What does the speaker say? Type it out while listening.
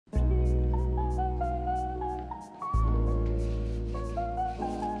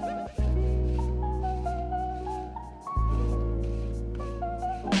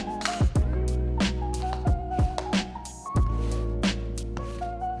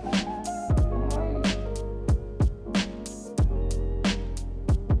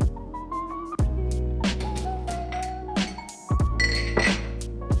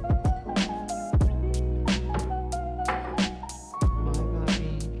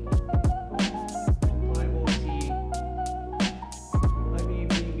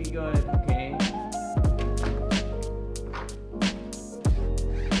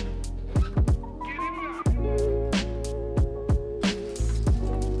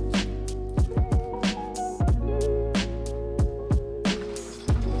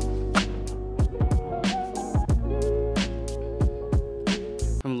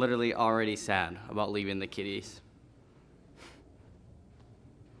already sad about leaving the kitties.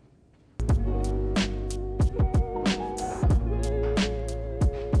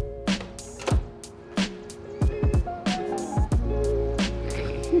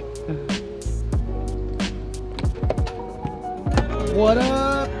 What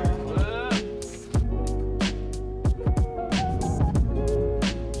up?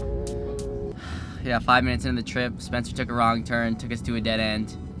 Yeah, 5 minutes into the trip, Spencer took a wrong turn, took us to a dead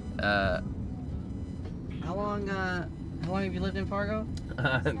end. How long have you lived in Fargo?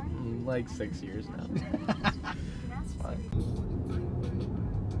 Like 6 years now. It's fine.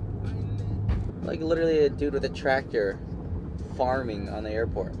 Like literally a dude with a tractor farming on the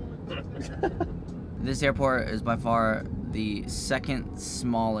airport. This airport is by far the second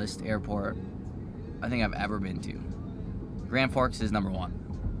smallest airport I think I've ever been to. Grand Forks is number 1.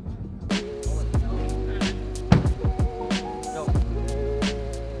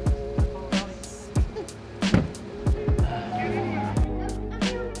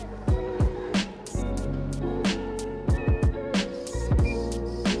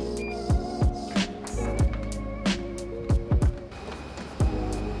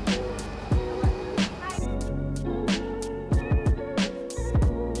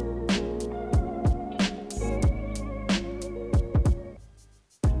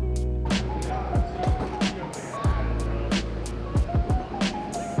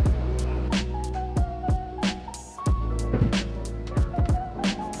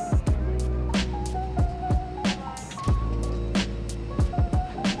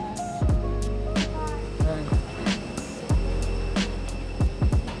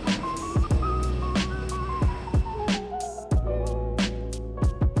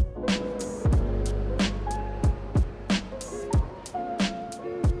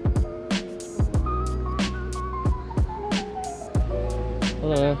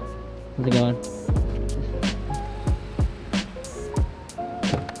 Hello. How's it going?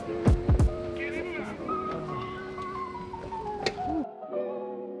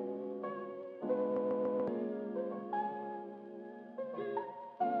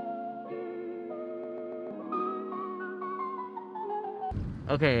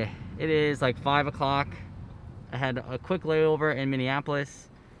 Okay, it is like 5 o'clock. I had a quick layover in Minneapolis.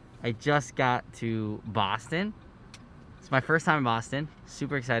 I just got to Boston. It's my first time in Boston.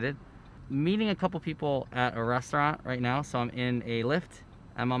 Super excited. Meeting a couple people at a restaurant right now, so I'm in a Lyft.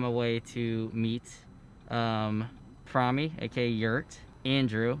 I'm on my way to meet Frami, aka Yurt,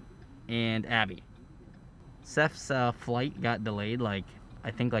 Andrew, and Abby. Seth's flight got delayed I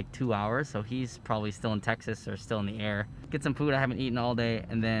think like 2 hours, so he's probably still in Texas or still in the air. Get some food I haven't eaten all day,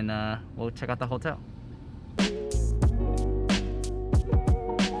 and then we'll check out the hotel.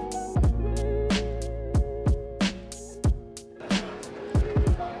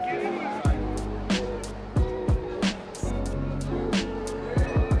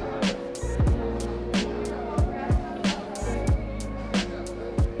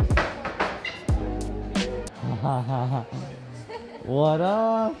 What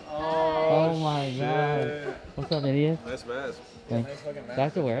up? Oh my shit. god. What's up, idiot? Nice mask. Thanks. Nice fucking mask. Do I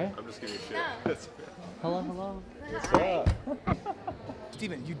have to wear it? I'm just giving you shit. Hello, hello. What's up?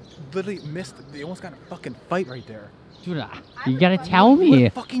 Steven, you literally missed. You almost got a fucking fight right there. Dude, you gotta tell You me.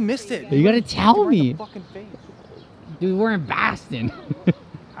 fucking missed it. You gotta tell Right in me. the fucking face. Dude, we're in Boston.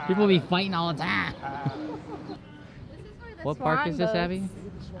 People be fighting all the time. What park is this, Abby?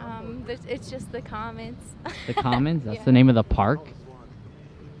 It's just the Commons. The Commons? That's Yeah. the name of the park?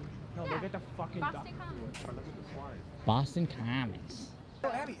 No, look at the fucking Boston Commons. Boston Commons. Oh,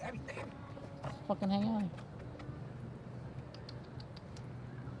 Abby. Let's fucking hang on.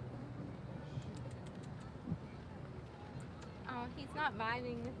 Oh, he's not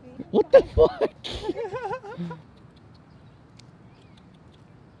vibing with me. What the fuck?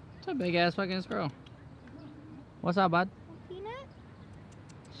 What's a big ass fucking squirrel? What's up, bud? Peanut?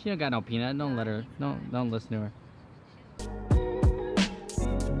 She don't got no peanut. Don't let her. Don't listen to her.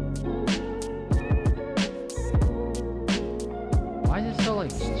 Why is it so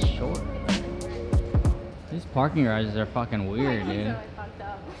like short? These parking garages are fucking weird, dude.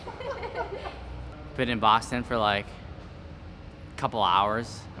 Been in Boston for like a couple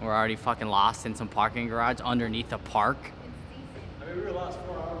hours, and we're already fucking lost in some parking garage underneath a park. I mean, we were lost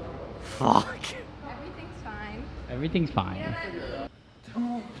 4 hours ago. Fuck. Everything's fine. Everything's fine.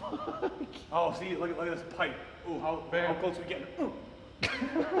 Oh, see, look at this pipe. Ooh, how close we getting? Ooh.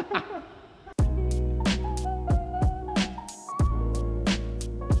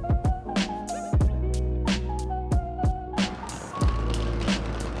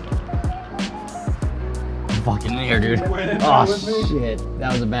 fucking in here, dude. Oh shit.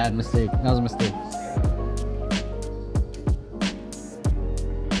 That was a bad mistake. That was a mistake.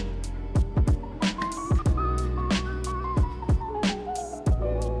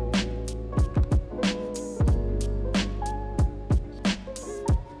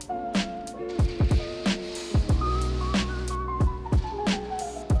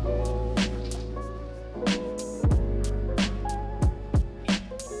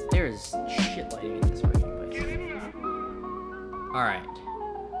 There's shit lighting in this fucking place. Alright.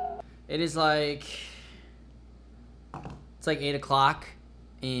 It is like... It's like 8 o'clock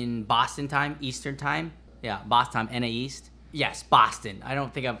in Boston time, Eastern time. Yeah, Boston time, NA East. Yes, Boston. I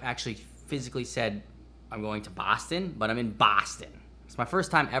don't think I've actually physically said I'm going to Boston, but I'm in Boston. It's my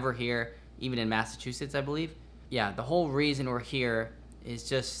first time ever here, even in Massachusetts, I believe. Yeah, the whole reason we're here is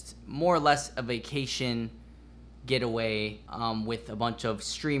just more or less a vacation getaway with a bunch of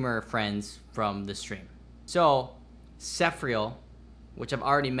streamer friends from the stream. So, Sefriel, which I've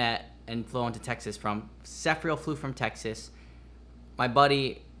already met and flown to Texas from. Sefriel flew from Texas. My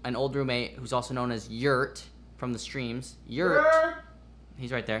buddy, an old roommate who's also known as Yurt from the streams. Yurt.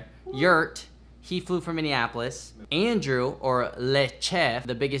 He's right there. Yurt. He flew from Minneapolis. Andrew, or Le Chef,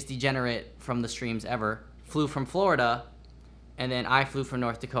 the biggest degenerate from the streams ever, flew from Florida. And then I flew from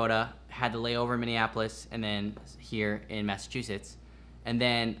North Dakota, had to lay over in Minneapolis, and then here in Massachusetts. And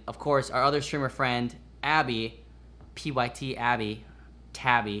then, of course, our other streamer friend, Abby, PYT Abby,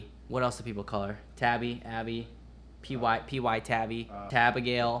 Tabby. What else do people call her? Tabby, Abby, PY Tabby,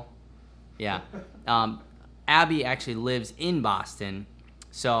 Tabigail. Yeah. Abby actually lives in Boston.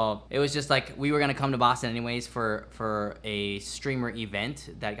 So it was just like we were going to come to Boston anyways for a streamer event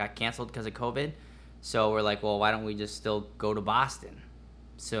that got canceled because of COVID. So we're like, well, why don't we just still go to Boston?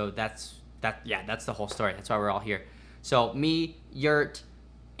 So that's the whole story. That's why we're all here. So me, Yurt,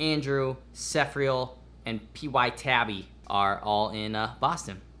 Andrew, Sefriel, and PY Tabby are all in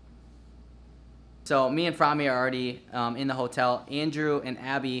Boston. So me and Frami are already in the hotel. Andrew and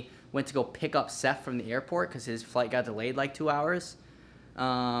Abby went to go pick up Seth from the airport because his flight got delayed like 2 hours.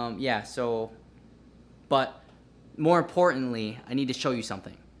 Yeah, so, but more importantly, I need to show you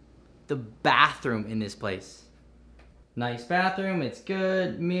something. The bathroom in this place. Nice bathroom, it's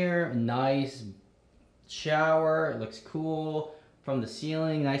good. Mirror, nice shower, it looks cool. From the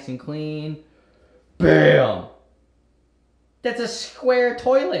ceiling, nice and clean. Bam! That's a square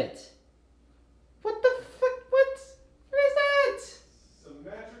toilet. What the fuck? What is that?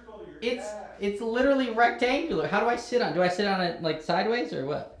 Symmetrical to your cat. It's literally rectangular. How do I sit on? Do I sit on it like sideways or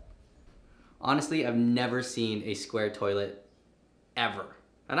what? Honestly, I've never seen a square toilet ever.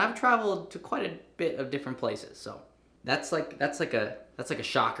 And I've traveled to quite a bit of different places, so that's like a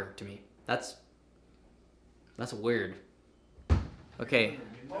shocker to me. That's weird. Okay,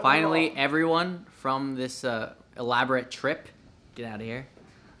 finally everyone from this elaborate trip, get out of here,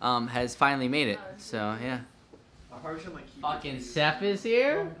 has finally made it. So yeah. Fucking Seth is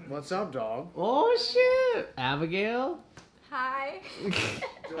here. What's up, dog? Oh shit, Abigail. Hi.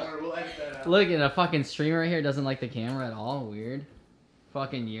 We'll edit that out. Look at a fucking streamer right here. Doesn't like the camera at all. Weird.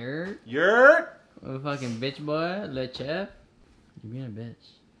 Fucking Yurt. Yurt! Oh, fucking bitch boy. Le Chef. You being a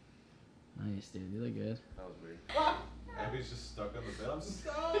bitch. Nice, dude. You look good. That was weird. Abby's just stuck on the bed. I'm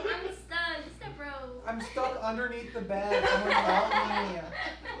stuck. I'm stuck. Step bro. I'm stuck underneath the bed. Someone help me.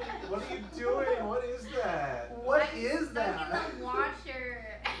 What are you doing? What is that? What is Stuck that? in the washer.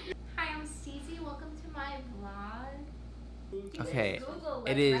 Hi, I'm Steezzy. Welcome to my vlog. Okay, Google, it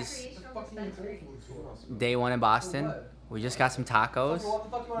like, is recreational dispensary. day one in Boston. We just got some tacos.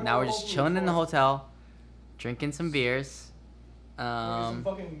 Now we're just chilling in the hotel, drinking some beers. Some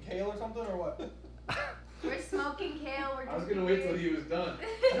fucking kale or something or what? We're smoking kale. We're I was drinking gonna wait till beer. he was done.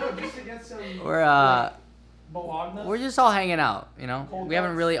 No, just to get some. We're just all hanging out, you know. We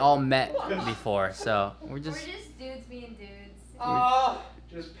haven't really all met before, so we're We're just. just dudes being dudes. Oh,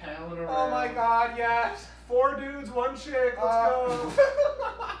 Just palling around. oh my God, yes! 4 dudes, 1 chick. Let's go.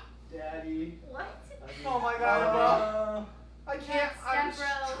 Daddy. What? Oh my God, I can't. I'm Step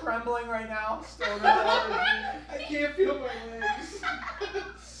bro. trembling right now. Still I can't feel my legs.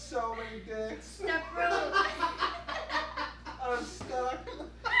 So many dicks. Step bro. I'm stuck.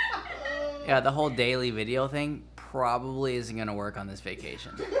 Yeah, the whole daily video thing probably isn't gonna work on this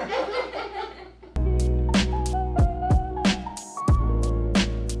vacation.